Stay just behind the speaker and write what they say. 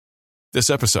This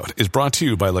episode is brought to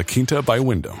you by La Quinta by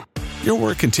Wyndham. Your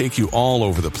work can take you all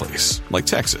over the place, like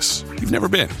Texas. You've never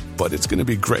been, but it's going to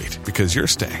be great because you're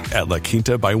staying at La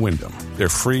Quinta by Wyndham. Their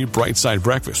free Bright Side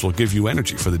breakfast will give you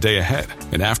energy for the day ahead.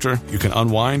 And after, you can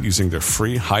unwind using their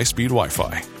free high-speed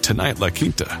Wi-Fi. Tonight, La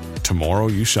Quinta. Tomorrow,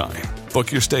 you shine.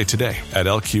 Book your stay today at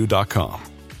LQ.com.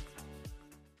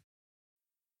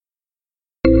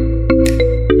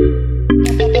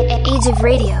 Age of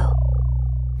Radio.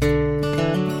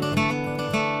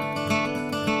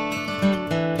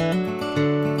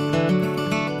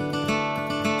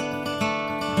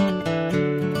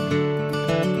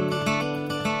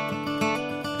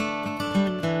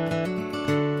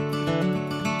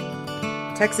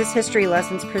 Texas History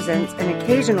Lessons presents an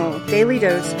occasional daily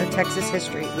dose of Texas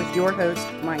history with your host,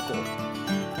 Michael.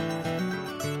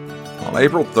 On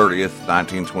April 30th,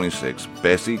 1926,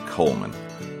 Bessie Coleman,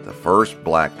 the first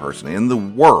black person in the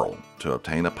world to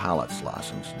obtain a pilot's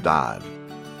license, died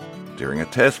during a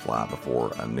test flight before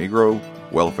a Negro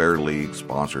Welfare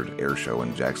League-sponsored air show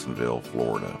in Jacksonville,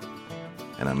 Florida.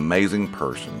 An amazing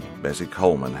person, Bessie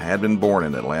Coleman had been born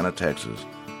in Atlanta, Texas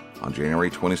on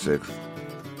January 26th,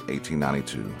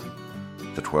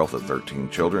 1892. The 12th of 13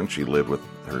 children, she lived with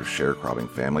her sharecropping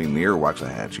family near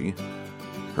Waxahachie.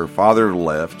 Her father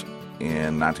left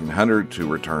in 1900 to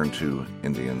return to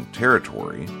Indian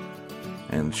Territory,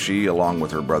 and she, along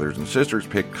with her brothers and sisters,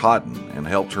 picked cotton and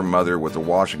helped her mother with the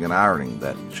washing and ironing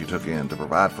that she took in to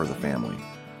provide for the family.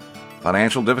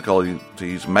 Financial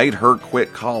difficulties made her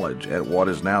quit college at what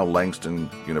is now Langston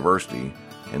University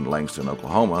in Langston,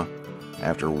 Oklahoma,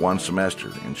 after one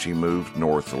semester, and she moved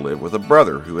north to live with a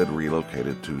brother who had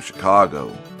relocated to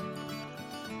Chicago.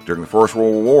 During the First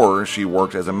World War, she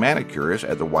worked as a manicurist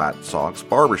at the White Sox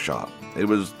barbershop. It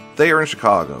was there in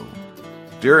Chicago,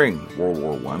 during World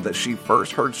War I, that she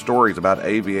first heard stories about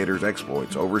aviators'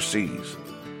 exploits overseas,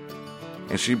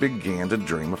 and she began to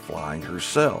dream of flying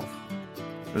herself.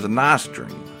 It was a nice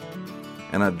dream,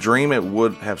 and a dream it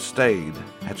would have stayed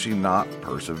had she not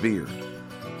persevered.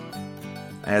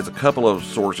 As a couple of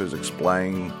sources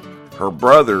explain, her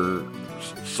brother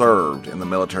served in the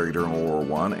military during World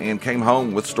War I and came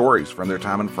home with stories from their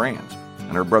time in France.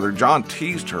 And her brother John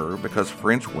teased her because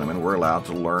French women were allowed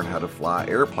to learn how to fly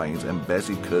airplanes and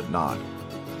Bessie could not.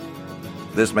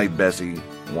 This made Bessie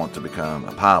want to become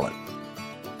a pilot.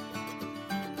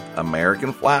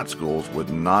 American flight schools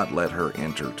would not let her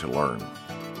enter to learn,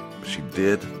 but she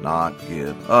did not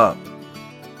give up.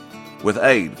 With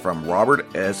aid from Robert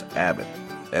S. Abbott,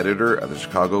 editor of the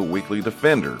Chicago Weekly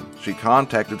Defender, she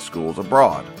contacted schools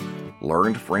abroad,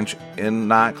 learned French in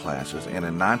night classes, and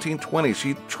in 1920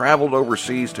 she traveled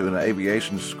overseas to an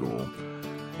aviation school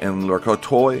in Le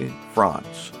Courtois,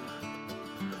 France.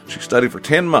 She studied for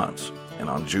 10 months, and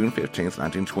on June 15,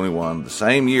 1921, the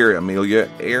same year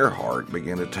Amelia Earhart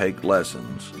began to take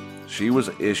lessons, she was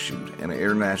issued an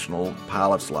international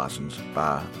pilot's license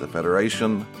by the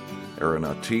Fédération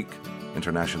Aéronautique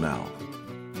Internationale.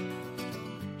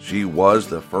 She was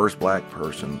the first black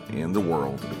person in the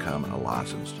world to become a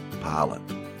licensed pilot.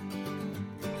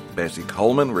 Bessie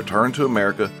Coleman returned to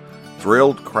America,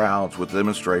 thrilled crowds with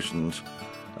demonstrations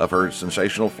of her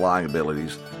sensational flying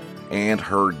abilities, and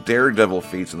her daredevil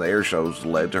feats in the air shows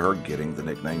led to her getting the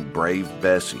nickname Brave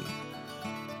Bessie.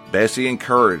 Bessie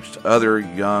encouraged other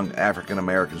young African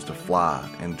Americans to fly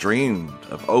and dreamed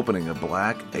of opening a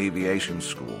black aviation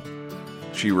school.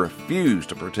 She refused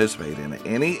to participate in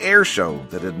any air show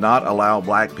that did not allow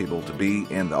black people to be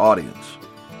in the audience.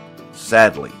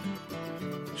 Sadly,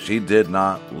 she did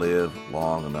not live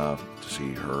long enough to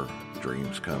see her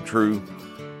dreams come true,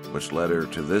 which led her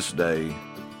to this day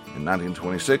in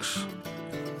 1926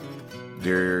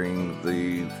 during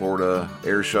the Florida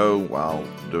Air Show while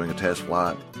doing a test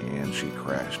flight, and she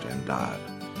crashed and died.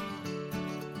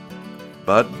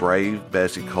 But brave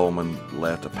Bessie Coleman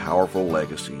left a powerful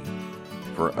legacy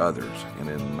for others, and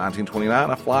in 1929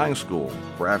 a flying school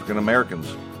for African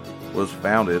Americans was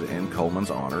founded in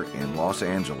Coleman's honor in Los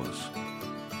Angeles.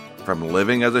 From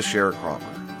living as a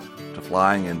sharecropper to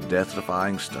flying in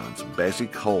death-defying stunts, Bessie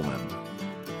Coleman,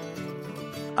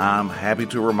 I'm happy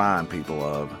to remind people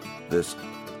of this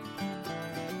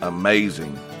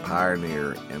amazing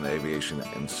pioneer in aviation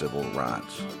and civil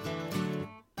rights.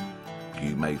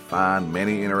 You may find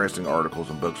many interesting articles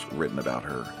and books written about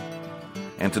her.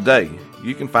 And today,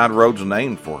 you can find roads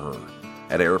named for her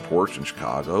at airports in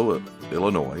Chicago,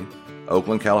 Illinois,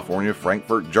 Oakland, California,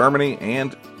 Frankfurt, Germany,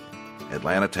 and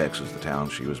Atlanta, Texas, the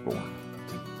town she was born.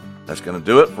 That's going to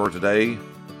do it for today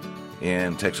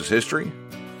in Texas history.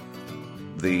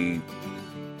 The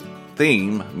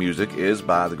theme music is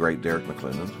by the great Derek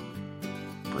McClendon.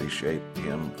 Appreciate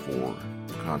him for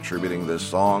contributing this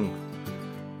song.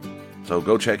 So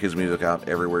go check his music out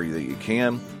everywhere that you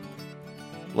can.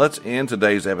 Let's end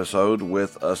today's episode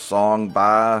with a song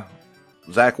by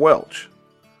Zach Welch.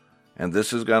 And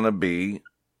this is going to be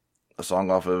a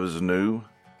song off of his new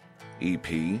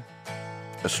EP,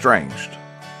 Estranged.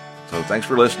 So thanks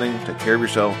for listening. Take care of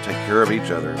yourself. Take care of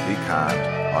each other. Be kind.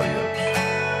 Adios.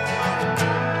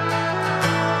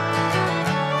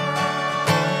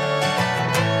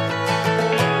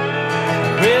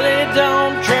 Really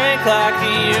don't drink like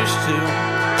I used to.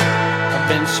 I've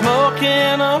been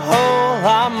smoking a whole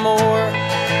lot more,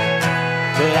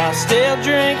 but I still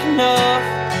drink enough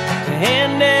to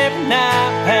end every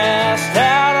night passed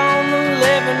out on the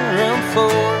living room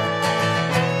floor.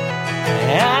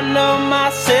 I know my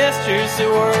sisters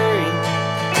that worry,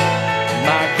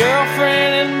 my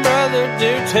girlfriend and brother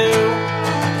do too.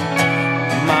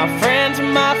 My friends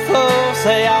and my foes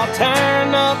say I'll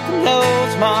turn up the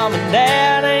nose. Mom and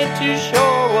Dad ain't too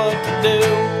sure what to do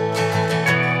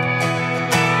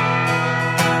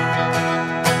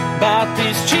about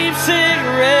these cheap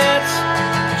cigarettes,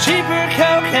 cheaper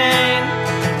cocaine,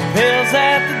 pills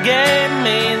that they gave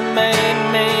me that made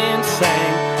me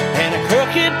insane, and a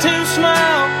crooked too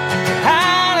small to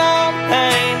hide all the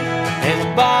pain, and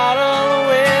a bottle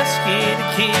of whiskey to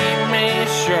keep me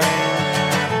straight.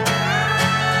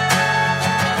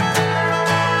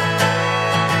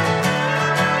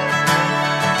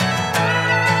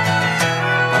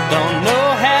 Don't know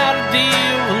how to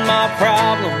deal with my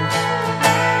problems.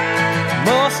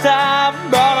 Most I've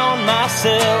brought on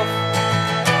myself.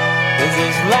 Is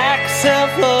this lack of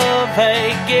self-love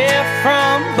a gift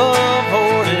from above,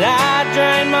 or did I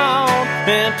drain my own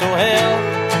mental health?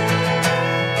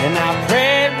 And I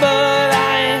prayed but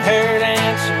I ain't heard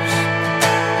answers,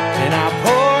 and I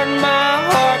poured my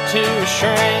heart to a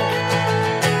shrink.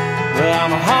 Well,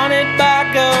 I'm haunted by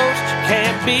ghosts,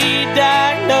 can't be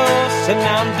diagnosed, and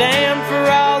I'm damned for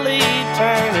all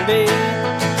eternity.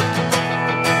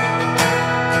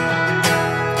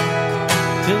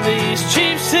 To these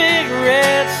cheap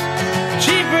cigarettes,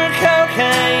 cheaper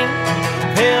cocaine,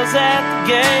 pills that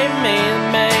they gave me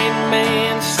that made me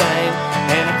insane,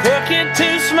 and a crooked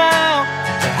too smile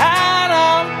to hide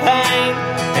all the pain,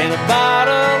 and a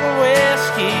bottle of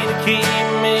whiskey to keep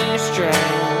me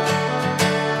straight.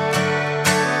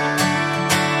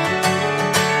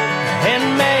 And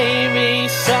maybe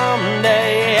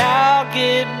someday I'll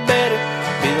get better,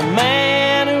 be the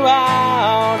man who I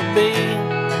ought to be.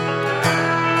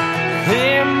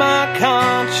 Clear my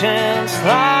conscience,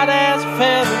 light as a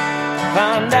feather,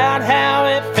 find out how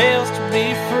it feels to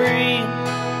be free.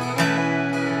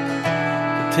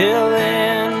 But till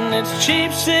then, it's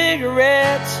cheap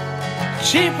cigarettes,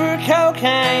 cheaper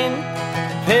cocaine,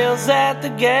 pills that they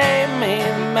gave me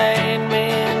that made me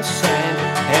insane,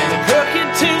 and a crooked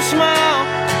too smile,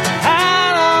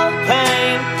 hide all the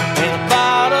pain, and a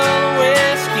bottle of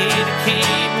whiskey to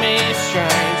keep me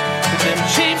strange. But them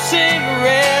cheap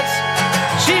cigarettes,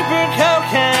 cheaper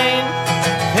cocaine,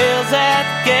 pills that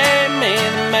they gave me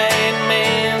that made me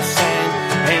insane,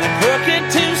 and a crooked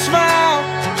too smile,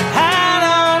 hide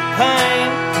all the pain,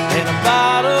 and a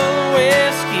bottle of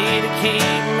whiskey to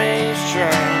keep me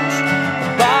strange.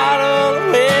 A bottle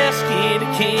of whiskey to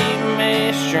keep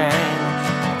me strange.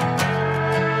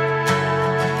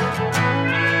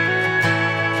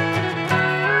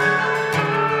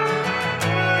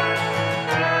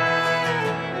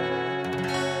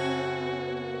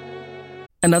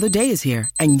 Another day is here,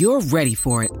 and you're ready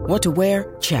for it. What to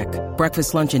wear? Check.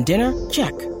 Breakfast, lunch, and dinner?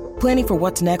 Check. Planning for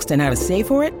what's next and how to save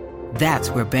for it?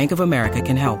 That's where Bank of America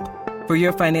can help. For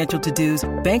your financial to-dos,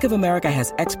 Bank of America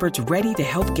has experts ready to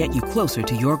help get you closer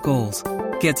to your goals.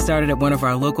 Get started at one of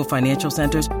our local financial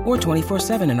centers or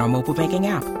 24/7 in our mobile banking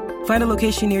app. Find a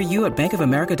location near you at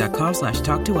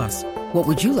bankofamerica.com/talktous. What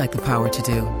would you like the power to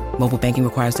do? Mobile banking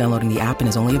requires downloading the app and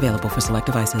is only available for select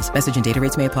devices. Message and data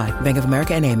rates may apply. Bank of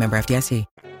America NA, member FDIC.